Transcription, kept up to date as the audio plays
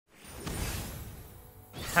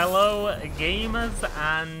Hello gamers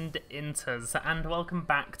and inters, and welcome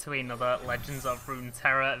back to another Legends of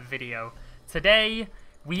Runeterra video. Today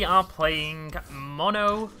we are playing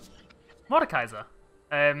Mordekaiser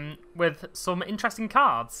with some interesting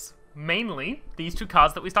cards. Mainly these two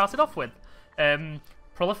cards that we started off with.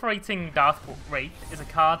 Proliferating Darth Wraith is a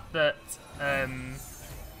card that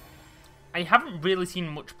I haven't really seen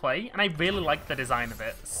much play, and I really like the design of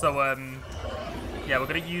it. So yeah, we're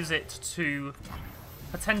going to use it to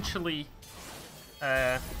potentially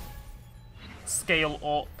scale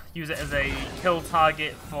up, use it as a kill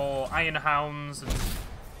target for Iron Hounds and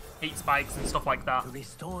Hate Spikes and stuff like that.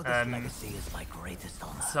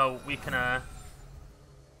 So we can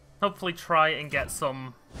hopefully try and get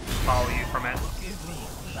some value from it.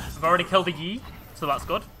 I've already killed a Yi, so that's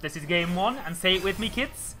good. This is game one, and say it with me,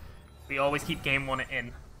 kids. We always keep game one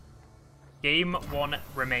in. Game one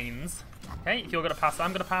remains. Okay, if you're going to pass,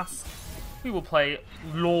 I'm going to pass. We will play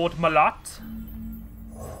Lord Malat.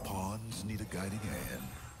 Pawns need a guiding hand.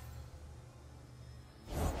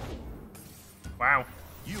 Wow.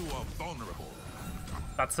 You are vulnerable.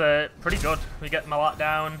 That's pretty good. We get Malat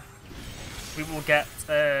down. We will get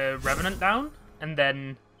Revenant down, and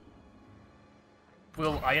then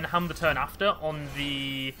we'll Iron Hand the turn after on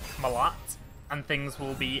the Malat, and things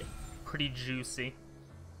will be pretty juicy.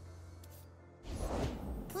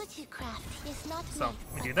 Woodcraft is not so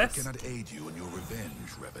we do this. I cannot aid you in your revenge,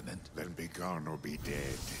 Revenant. Then be gone or be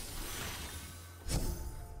dead.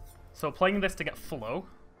 So playing this to get flow.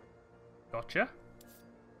 Gotcha.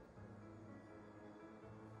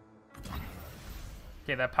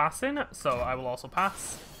 Okay, they're passing, so I will also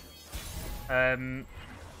pass. Ooh,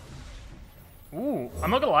 I'm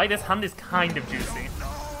not gonna lie, this hand is kind of juicy.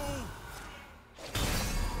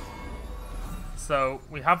 So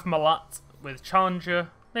we have Malat with Challenger.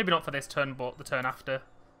 Maybe not for this turn, but the turn after.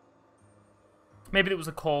 Maybe it was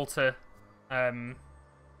a call to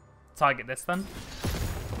target this then.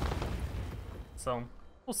 So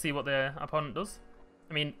we'll see what their opponent does.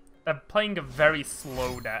 I mean, they're playing a very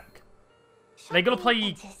slow deck. Are they going to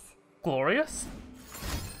play Glorious?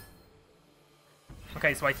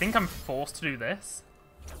 Okay, so I think I'm forced to do this.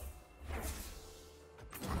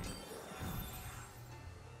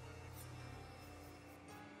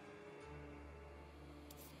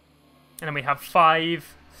 And then we have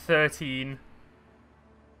 5, 13,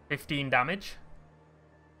 15 damage.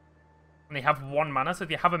 And they have 1 mana, so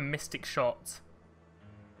if you have a Mystic Shot,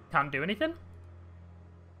 can't do anything.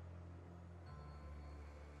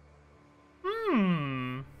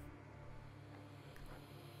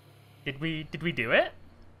 Did we do it?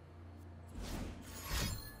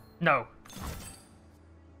 No.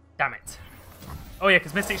 Damn it. Oh yeah,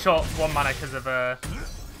 because Mystic Shot 1 mana because of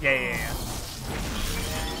yeah.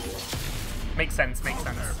 Makes sense, makes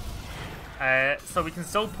sense. So we can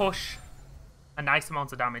still push a nice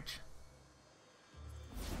amount of damage.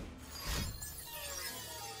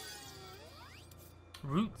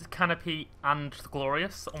 Root, Canopy, and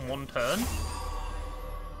Glorious on 1 turn.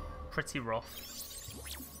 Pretty rough.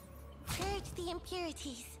 Purge the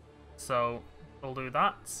impurities. So we'll do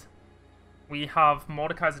that. We have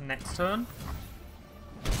Mordekaiser next turn.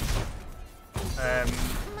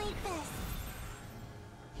 My best.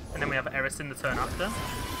 And then we have Eris in the turn after.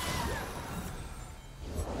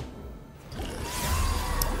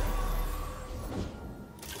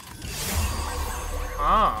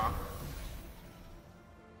 Ah.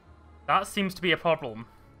 That seems to be a problem.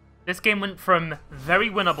 This game went from very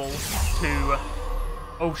winnable to,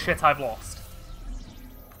 oh shit, I've lost.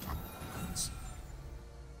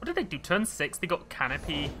 What did they do? Turn 6, they got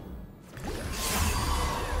Canopy.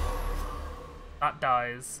 That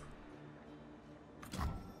dies.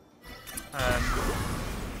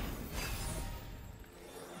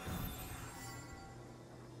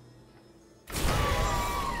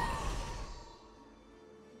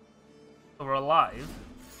 So we're alive.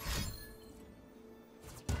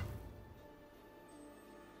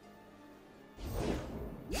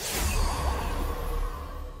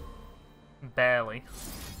 Barely.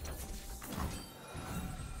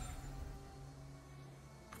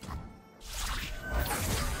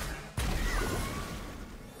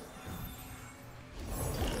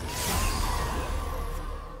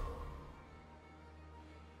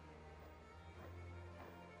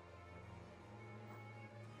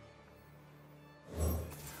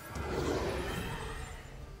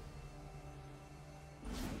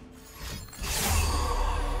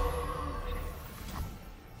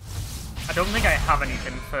 I don't think I have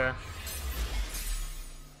anything to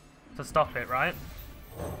stop it, right?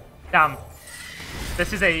 Damn.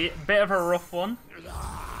 This is a bit of a rough one.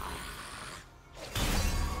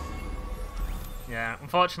 Yeah,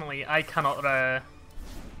 unfortunately, I cannot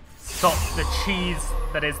stop the cheese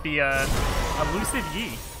that is the elusive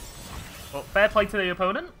Yi. But fair play to the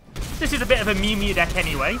opponent. This is a bit of a Mew deck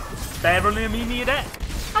anyway. They're running a Mew deck.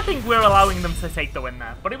 I think we're allowing them to take the win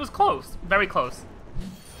there. But it was close. Very close.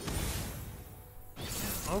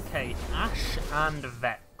 Okay, Ashe and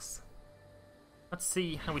Vex. Let's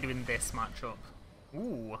see how we do in this matchup.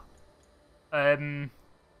 Ooh.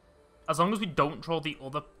 As long as we don't draw the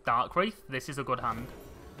other Dark Wraith, this is a good hand.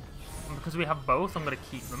 And because we have both, I'm going to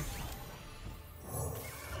keep them.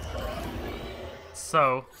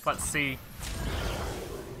 So, let's see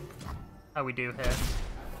how we do here.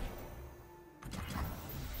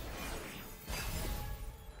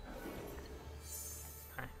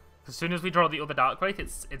 Okay. As soon as we draw the other Dark Wraith,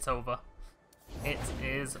 it's over. It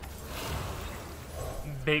is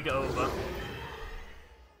big over.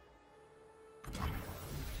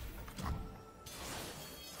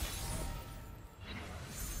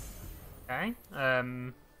 Okay,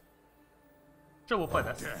 sure, we'll play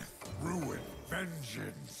this. Death, ruin,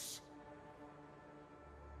 vengeance.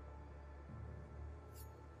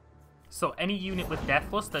 So any unit with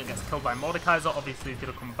Deathless that gets killed by Mordekaiser obviously is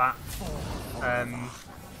going to come back.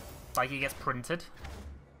 Like he gets printed.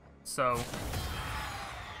 So,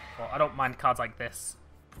 well, I don't mind cards like this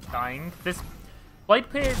dying. This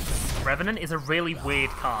Bladebeard's Revenant is a really weird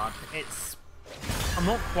card. I'm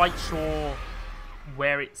not quite sure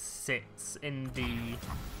where it sits in the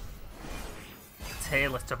tier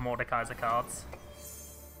list of Mordekaiser cards.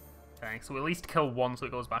 Okay, so we at least kill one so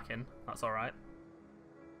it goes back in. That's alright.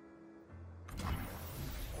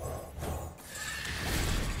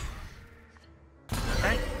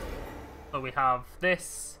 Okay, so we have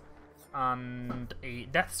this and a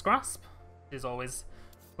Death's Grasp. Is always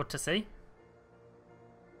good to see.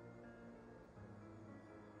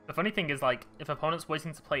 The funny thing is, like, if opponents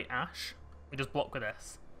waiting to play Ashe, we just block with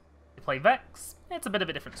this. If you play Vex, it's a bit of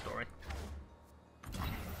a different story.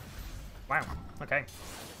 Wow, okay.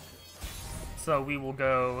 So we will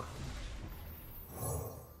go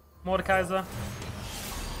Mordekaiser.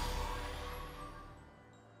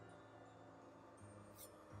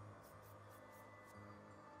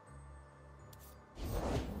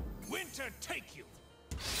 Winter take you.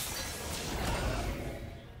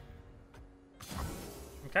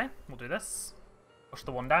 Okay, we'll do this. Push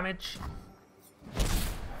the 1 damage.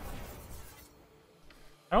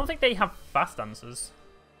 I don't think they have fast answers.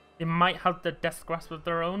 They might have the Death Grasp of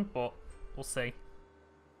their own, but we'll see.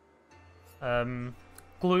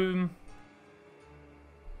 Gloom.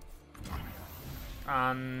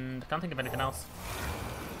 And I can't think of anything else.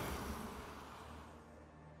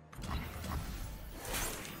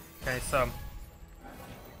 Okay, so.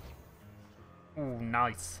 Ooh,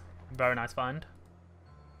 nice. Very nice find.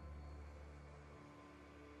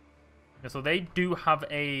 Yeah, so they do have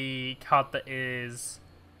a card that is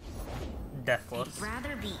Deathless. I'd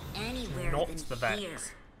rather be anywhere Not than the Vex. here.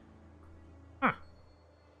 Huh.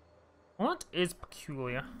 What is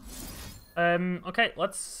peculiar? Okay,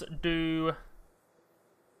 let's do...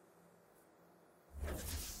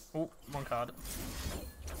 Oh, 1 card.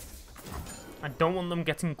 I don't want them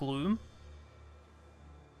getting Gloom.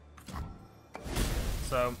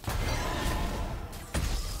 So...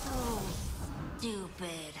 So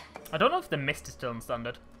stupid. I don't know if the Mist is still in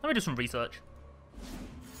standard. Let me do some research.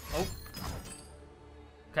 Oh.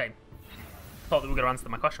 Okay. Thought they were going to answer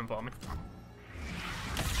my question for me.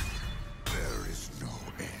 There is no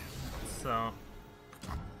end. So,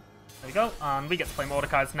 there we go. And we get to play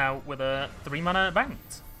Mordekaiser now with a 3-mana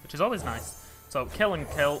banked, which is always nice. So, kill and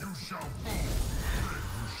kill.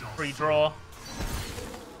 Free draw.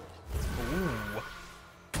 Ooh.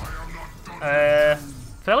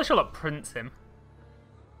 Fairly sure that prints him.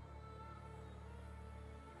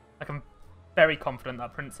 Like, I'm very confident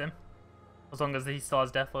that prints him. As long as he still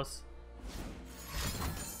has Deathless.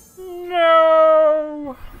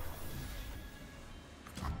 No!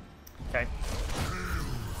 Okay.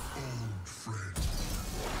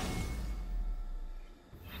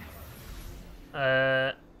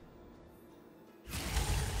 I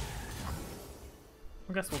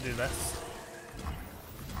guess we'll do this.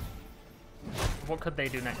 What could they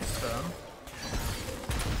do next turn?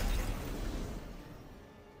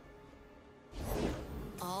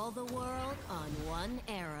 All the world on one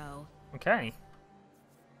arrow. Okay.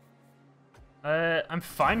 I'm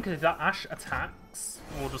fine because if that Ashe attacks,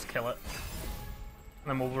 we'll just kill it. And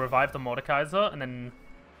then we'll revive the Mordekaiser, and then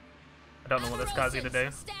I don't know what this guy's gonna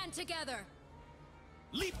do. Stand together.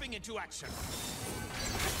 Leaping into action.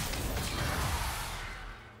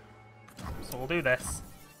 So we'll do this.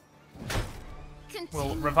 Continue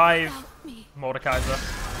We'll revive without me. Mordekaiser.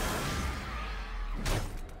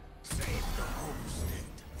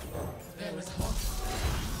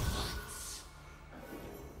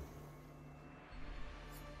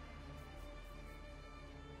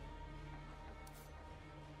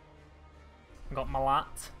 We got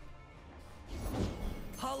Malat.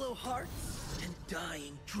 Hollow hearts and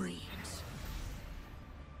dying dreams.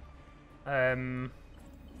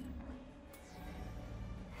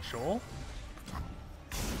 Sure.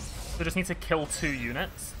 We just need to kill 2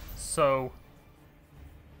 units. So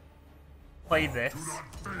play this. Do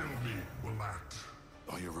not fail me, Malat.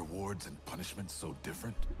 Are your rewards and punishments so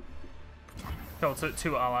different? Kill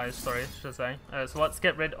 2 allies, sorry, should I say. So let's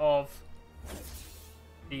get rid of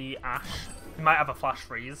the Ashe. We might have a flash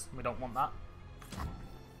freeze. We don't want that.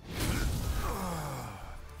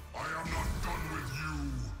 I am not done with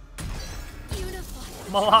you.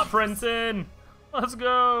 Unified. Malat Prince in! Let's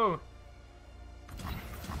go!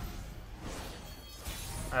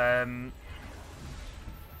 And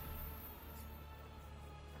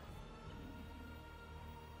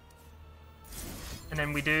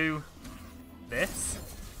then we do this.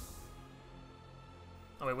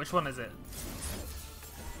 Oh wait, which one is it?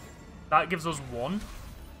 That gives us 1.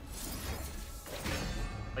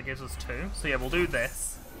 That gives us 2. So yeah, we'll do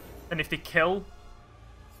this. And if they kill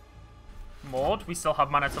Mord, we still have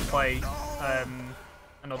mana to play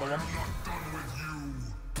another one.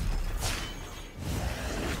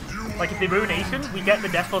 Like if they Ruination, we get the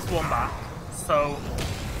Deathless one back. So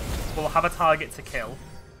we'll have a target to kill.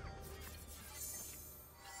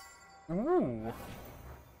 Ooh.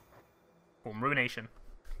 Boom, Ruination.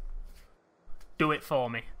 Do it for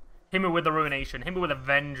me. Hit me with a Ruination. Hit me with a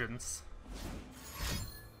Vengeance.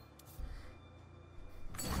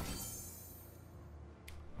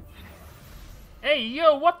 Hey,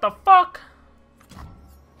 yo, what the fuck?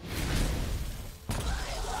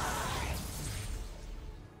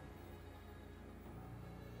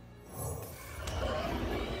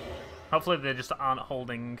 Hopefully they just aren't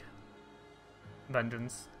holding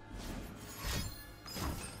Vengeance.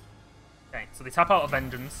 Okay, so they tap out a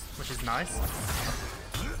Vengeance, which is nice.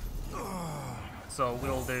 So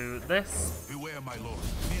we'll do this. Beware, my lord.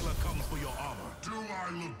 Mila comes for your armor. Do I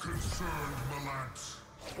look concerned, Malat?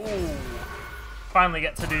 Ooh. Finally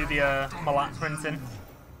get to do the Malat printing.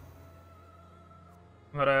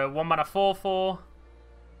 We've got a 1 mana 4/4.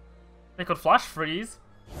 They could flash freeze.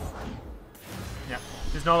 Yeah,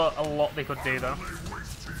 there's not a lot they could do though.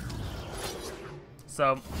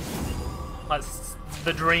 So let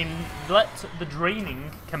the draining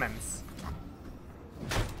commence.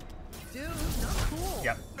 Dude, not cool.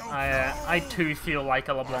 Yep, I too feel like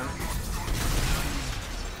a LeBlanc.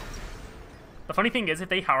 The funny thing is, if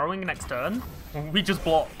they Harrowing next turn, we just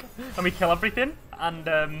block and we kill everything, and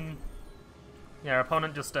yeah, our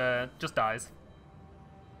opponent just dies.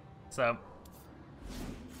 So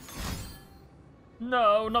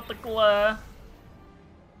no, not the glare.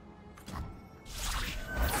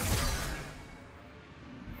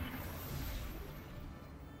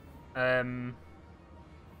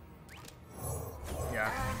 Yeah,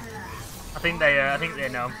 I think they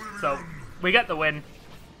know. So we get the win.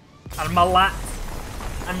 And Malat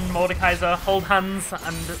and Mordekaiser hold hands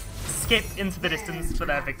and skip into the distance for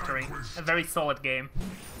their victory. A very solid game.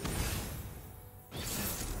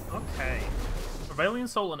 Okay. Aurelion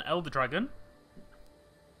Soul and Elder Dragon.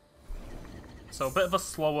 So a bit of a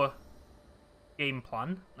slower game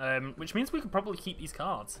plan, which means we could probably keep these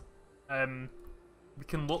cards. We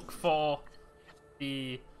can look for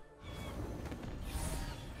the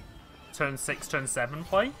turn 6, turn 7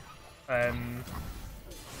 play. Yeah.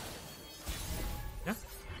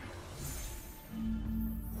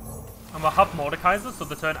 And we'll have Mordekaiser, so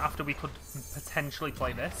the turn after we could potentially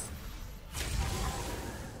play this.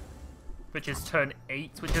 Which is turn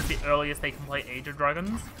 8, which is the earliest they can play Age of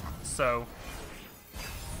Dragons. So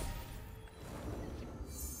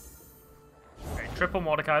okay, triple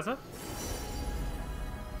Mordekaiser.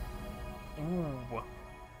 Ooh.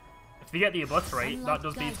 If they get the Obliterate, that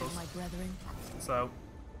does beat us. So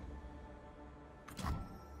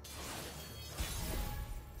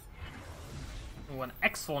ooh, an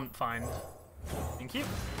excellent find. Thank you.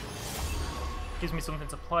 Gives me something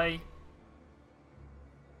to play.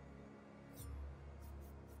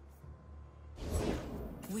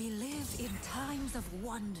 We live in times of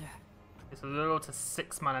wonder. Okay, so we'll go to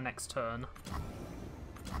 6 mana next turn.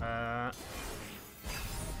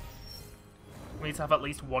 We need to have at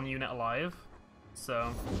least 1 unit alive.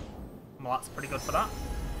 So well, that's pretty good for that.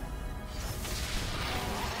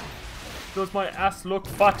 Does my ass look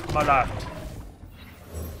fat, Malat?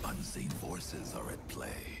 Unseen forces are at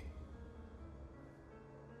play.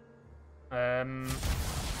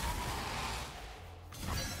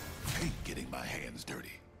 Hate getting my hands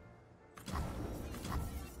dirty. So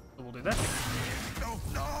we'll do this. No,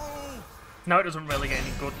 no! Now it doesn't really get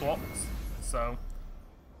any good blocks, so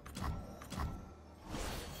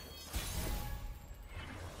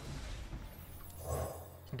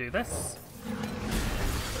do this.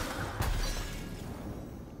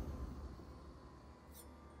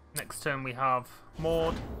 Next turn we have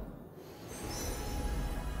Mord.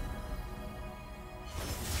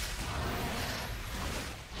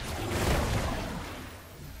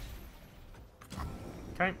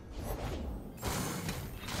 Okay.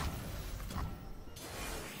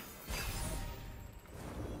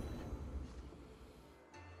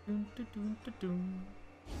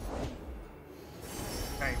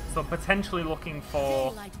 Okay, so potentially looking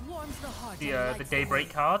for the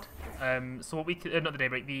Daybreak card. So what we can, not the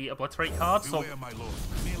Daybreak, the Obliterate card. So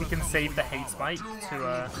we can save the Hate Spike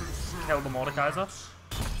to kill the Mordekaiser.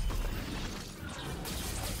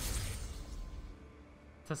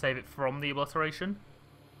 To save it from the Obliteration.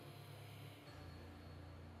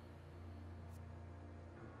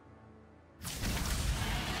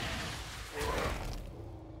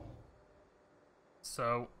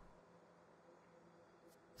 So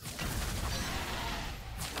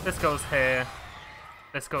this goes here,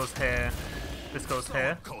 this goes here, this goes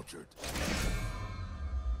here. Gonna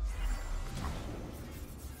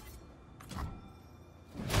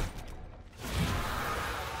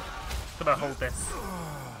hold this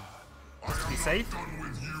just to be safe.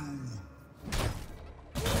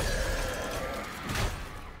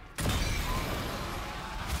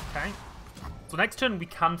 Okay. So next turn we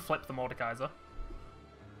can flip the Mordekaiser.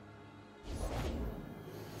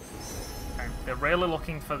 Okay. They're really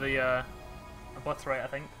looking for the Obliterate, I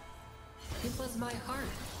think. It was my heart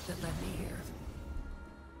that led me here.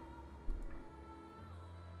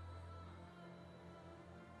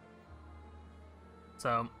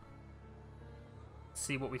 So,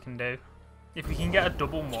 see what we can do. If we can get a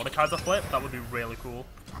double Mordekaiser flip, that would be really cool.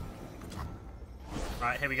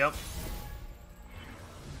 Right, here we go.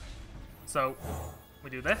 So, we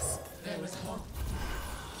do this.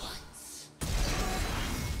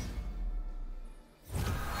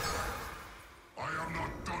 I am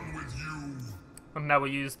not done with you. And now we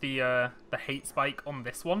use the Hate Spike on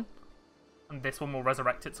this one. And this one will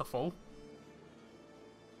resurrect it to full.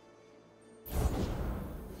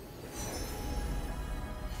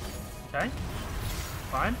 Okay,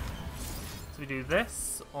 fine. So we do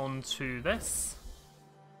this onto this.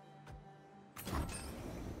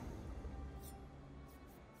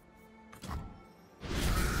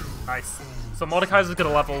 Nice. So Mordekaiser's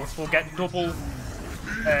gonna level. We'll get double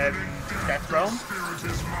Death Realm.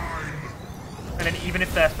 And then even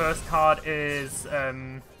if their first card is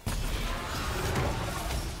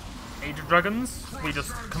Age of Dragons, we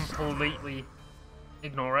just completely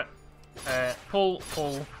ignore it. Pull,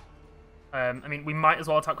 pull. I mean, we might as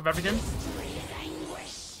well attack with everything.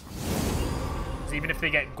 So even if they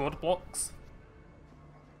get good blocks,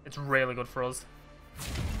 it's really good for us.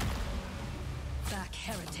 Back,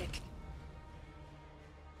 heretic.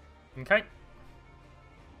 Okay.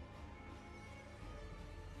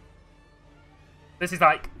 This is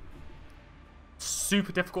like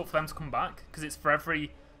super difficult for them to come back because it's for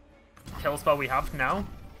every kill spell we have now.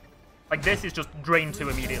 Like this is just drain 2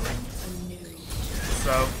 immediately.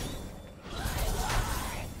 So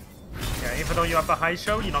yeah, even though you have the high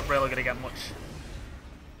show, you're not really gonna get much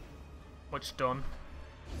done.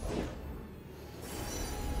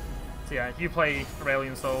 So yeah, you play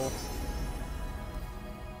Aurelion Soul.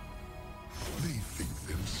 They think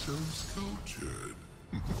themselves cultured.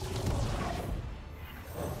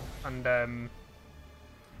 And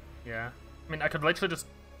yeah. I mean I could literally just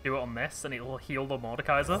do it on this and it'll heal the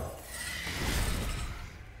Mordekaiser.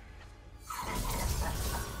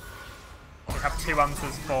 We have 2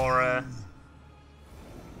 answers for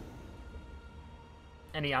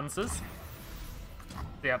any answers.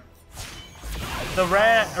 Yeah. The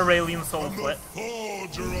rare Aurelion Soul flip.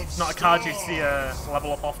 It's not a card you see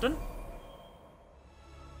level up often.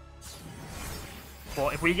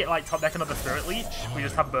 But if we get like top deck another Spirit Leech, we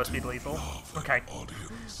just have burst speed lethal. Okay.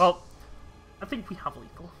 Well, I think we have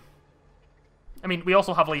lethal. I mean, we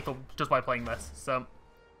also have lethal just by playing this, so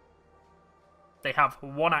they have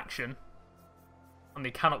 1 action, and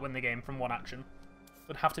they cannot win the game from 1 action. It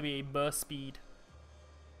would have to be a burst speed.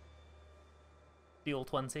 Deal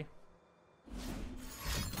 20.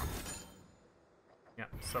 Yeah,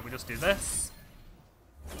 so we just do this.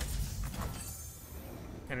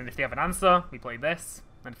 And then if they have an answer, we play this.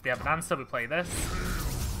 And if they have an answer, we play this.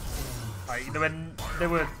 Like, they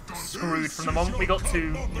were screwed from the moment we got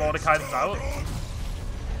 2 Mordekaisers out.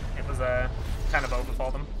 It was kind of over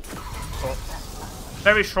for them. But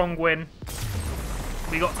very strong win.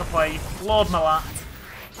 We got to play Lord Malat.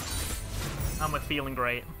 And we're feeling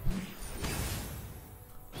great.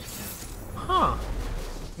 Huh.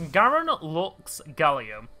 Garen looks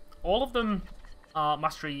Galio. All of them are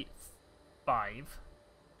Mastery 5,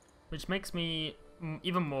 which makes me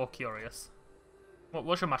even more curious.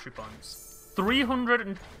 What's your Mastery points? 300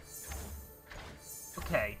 and...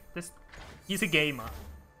 Okay, he's a gamer.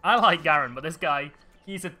 I like Garen, but this guy,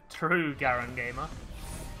 he's a true Garen gamer.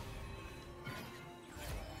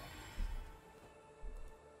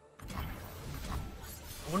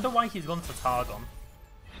 I wonder why he's gone to Targon.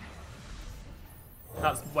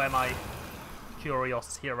 That's where my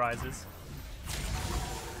curiosity arises.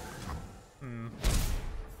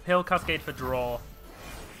 Pale Cascade for draw.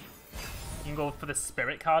 You can go for the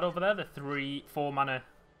Spirit card over there, the 4 mana,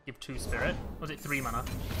 give 2 Spirit. Was it 3 mana?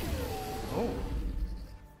 Oh.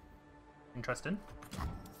 Interesting.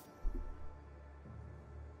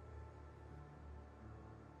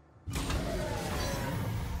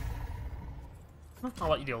 I'll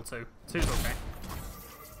let you deal 2. 2's okay.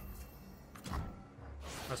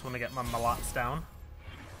 I just want to get my Malats down.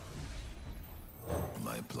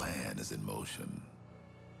 My plan is in motion.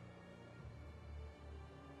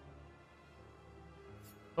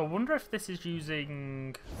 I wonder if this is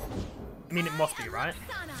using... I mean, it must be, right?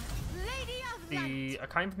 I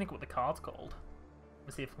can't even think of what the card's called.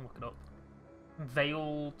 Let's see if I can look it up.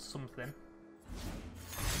 Veiled something.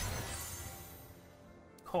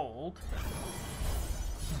 Called...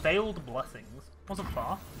 Veiled Blessings. Wasn't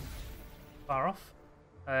far. Far off.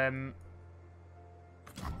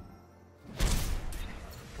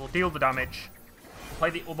 We'll deal the damage. We'll play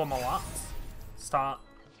the other Malats. Start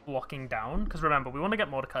blocking down. Because remember, we want to get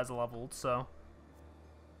Mordekaiser leveled, so...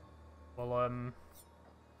 Well,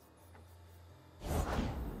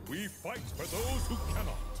 We fight for those who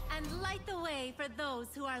cannot. And light the way for those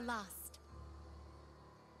who are lost.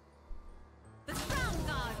 The crown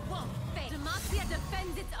guard won't fail. Demacia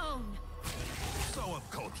defends its own. So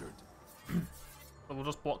uncultured. So we'll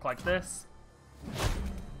just block like this.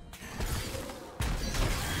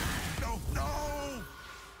 No, no!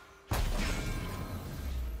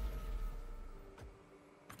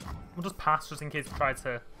 We'll just pass just in case we try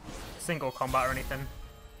to single combat or anything.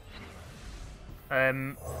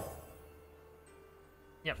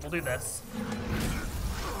 Yep, we'll do this.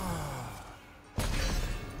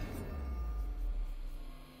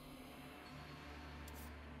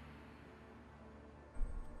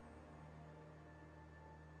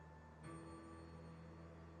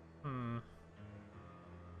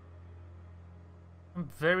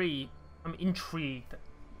 I'm intrigued.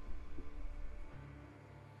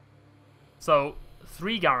 So,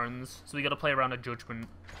 3 Garens, so we gotta play around a Judgment.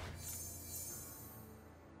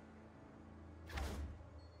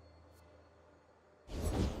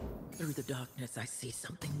 Through the darkness, I see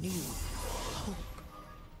something new. Hope.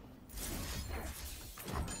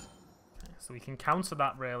 Okay, so we can counter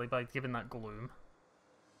that really by giving that Gloom.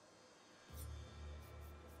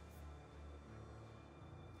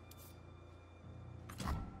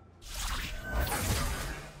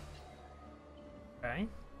 Okay.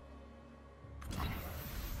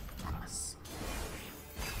 Nice.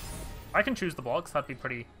 I can choose the blocks, that'd be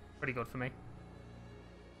pretty good for me.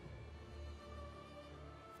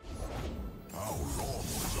 How long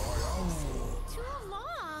was I out for? Too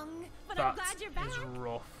long, but I'm glad you're back. That is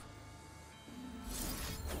rough.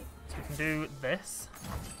 So we can do this.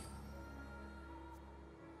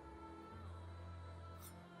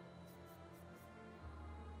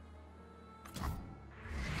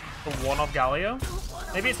 The 1 of Galio.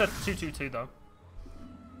 Maybe it's a 2/2/2 though.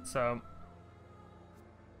 So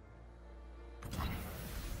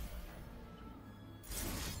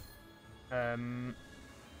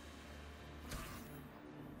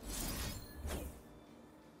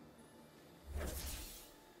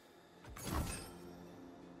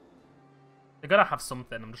they gotta have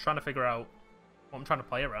something. I'm just trying to figure out what I'm trying to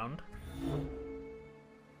play around.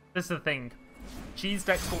 This is the thing. Cheese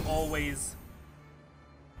decks will always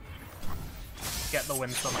get the win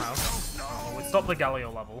somehow. Oh, we stopped the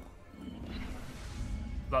Galio level.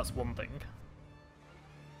 That's one thing.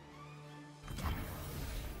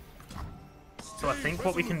 So I think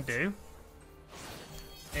what we can do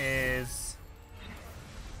is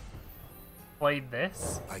play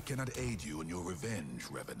this. I cannot aid you in your revenge,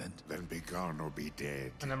 Revenant. Then be gone or be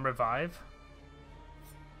dead. And then revive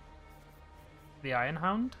the Iron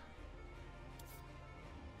Hound.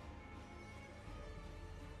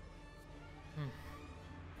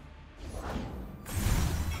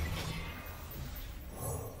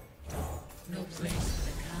 No place for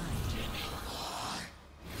the kind.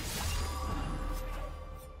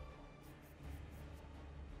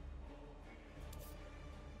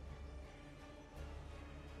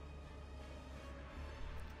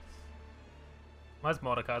 Where's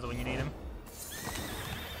Mordekaiser when you need him?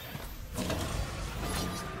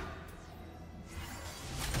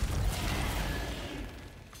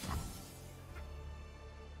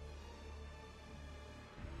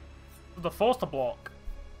 they're forced to block.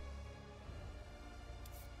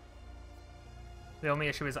 The only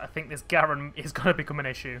issue is I think this Garen is going to become an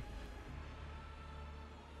issue.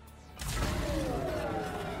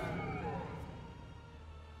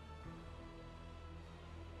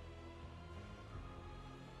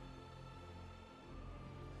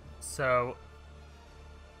 So...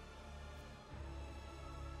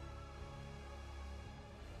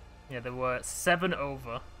 yeah, there were 7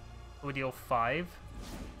 over. We deal 5.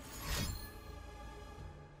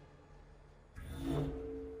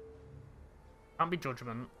 Can't be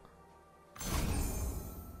judgment.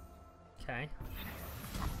 Okay.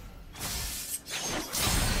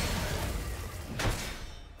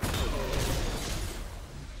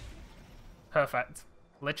 Perfect.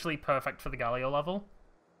 Literally perfect for the Galio level.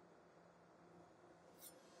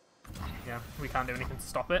 Yeah, we can't do anything to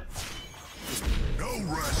stop it. No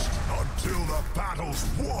rest until the battle's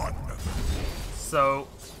won. So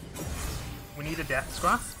we need a Death's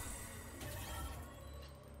Grasp.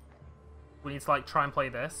 We need to like try and play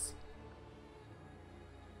this.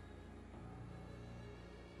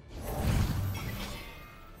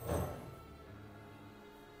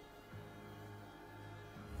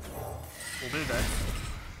 We'll do this.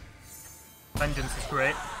 Vengeance is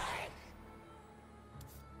great.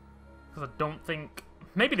 Because I don't think...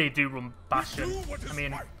 maybe they do run Bastion. I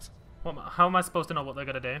mean, how am I supposed to know what they're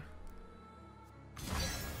going to do?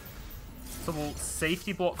 So we'll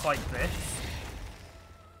safety block like this.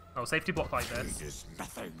 Oh, safety block like this.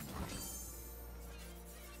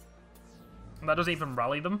 And that doesn't even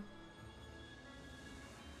rally them.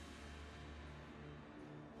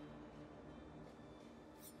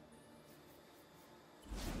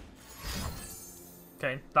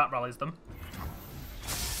 Okay, that rallies them.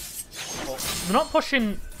 But they're not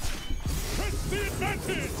pushing...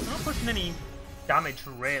 they're not pushing any damage,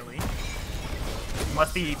 really.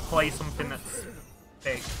 Unless they play something that's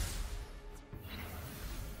big.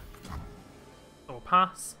 So we'll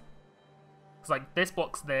pass. Because, like, this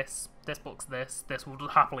blocks this, this blocks this, this will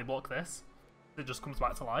happily block this. It just comes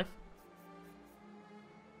back to life.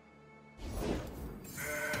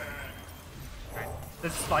 Okay.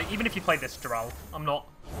 This is, like, even if you play this Dural, I'm not...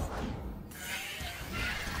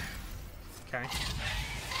 okay.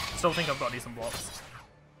 Still think I've got decent blocks.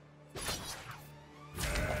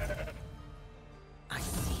 I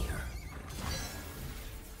see her.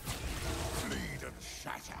 Bleed and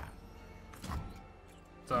shatter.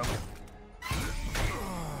 So, that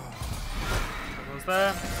goes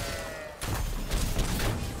there.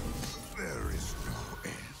 There is no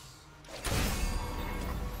end.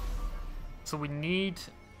 So we need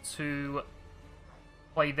to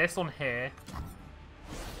play this on here.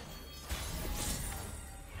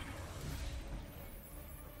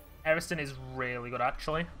 Ariston is really good,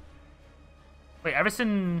 actually. Wait,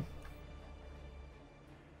 Ariston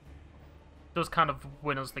does kind of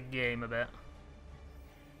win us the game a bit.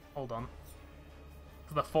 Hold on.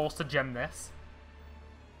 So they're forced to gem this.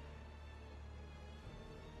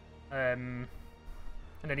 And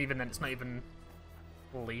then even then, it's not even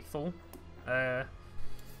lethal. Let's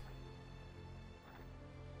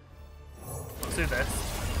do this.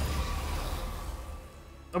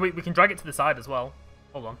 Oh wait, we can drag it to the side as well.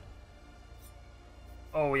 Hold on.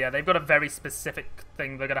 Oh yeah, they've got a very specific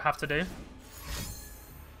thing they're gonna have to do.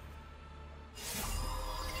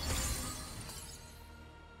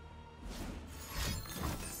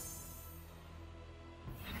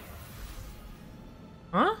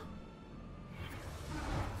 Huh?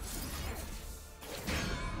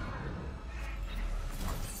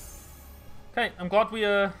 Okay, I'm glad we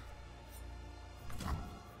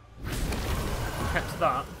kept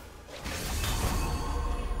that.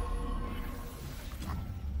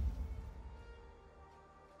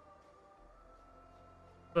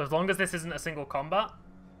 So as long as this isn't a single combat,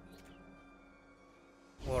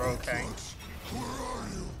 we're okay.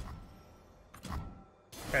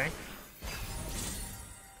 Okay.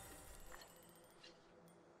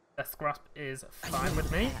 Death's Grasp is fine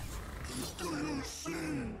with me.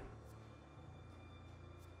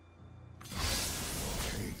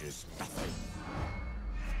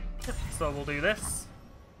 Yep, so we'll do this.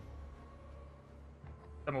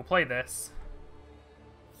 Then we'll play this.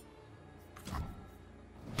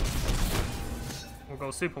 We'll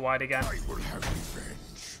go super wide again. I will have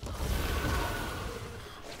revenge.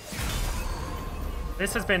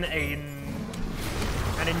 This has been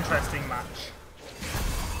an interesting match.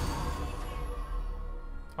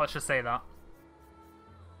 Let's just say that.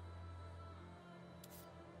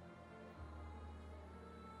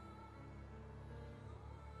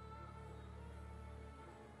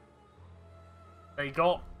 They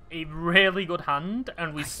got a really good hand,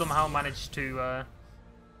 and we somehow managed to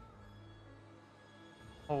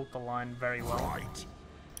hold the line very well. Right.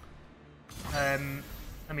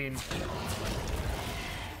 I mean,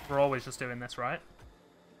 we're always just doing this, right?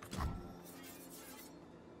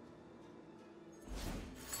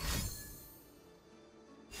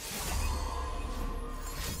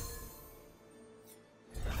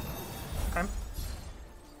 Okay.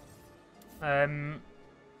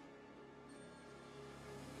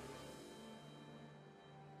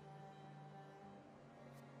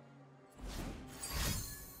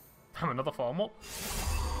 Another form up.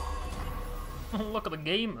 Look at the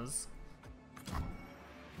gamers.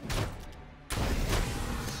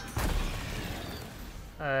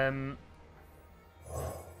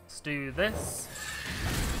 Let's do this.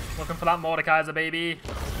 Looking for that Mordekaiser, baby.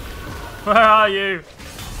 Where are you?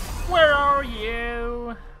 Where are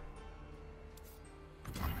you?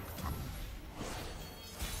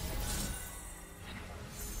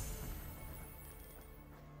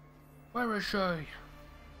 Where is she?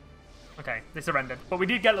 Okay, they surrendered. But we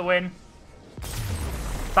did get the win.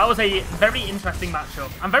 That was a very interesting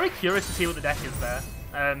matchup. I'm very curious to see what the deck is there.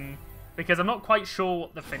 Because I'm not quite sure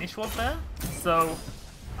what the finish was there. So,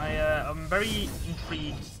 I'm very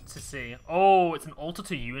intrigued to see. Oh, it's an Altar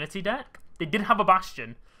to Unity deck? They did have a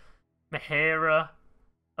Bastion. Mahera.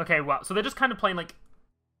 Okay, wow. So they're just kind of playing like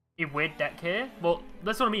a weird deck here. Well,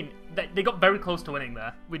 that's what I mean. They got very close to winning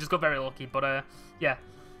there. We just got very lucky. But, yeah.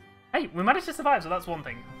 Hey, we managed to survive, so that's one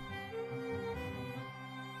thing.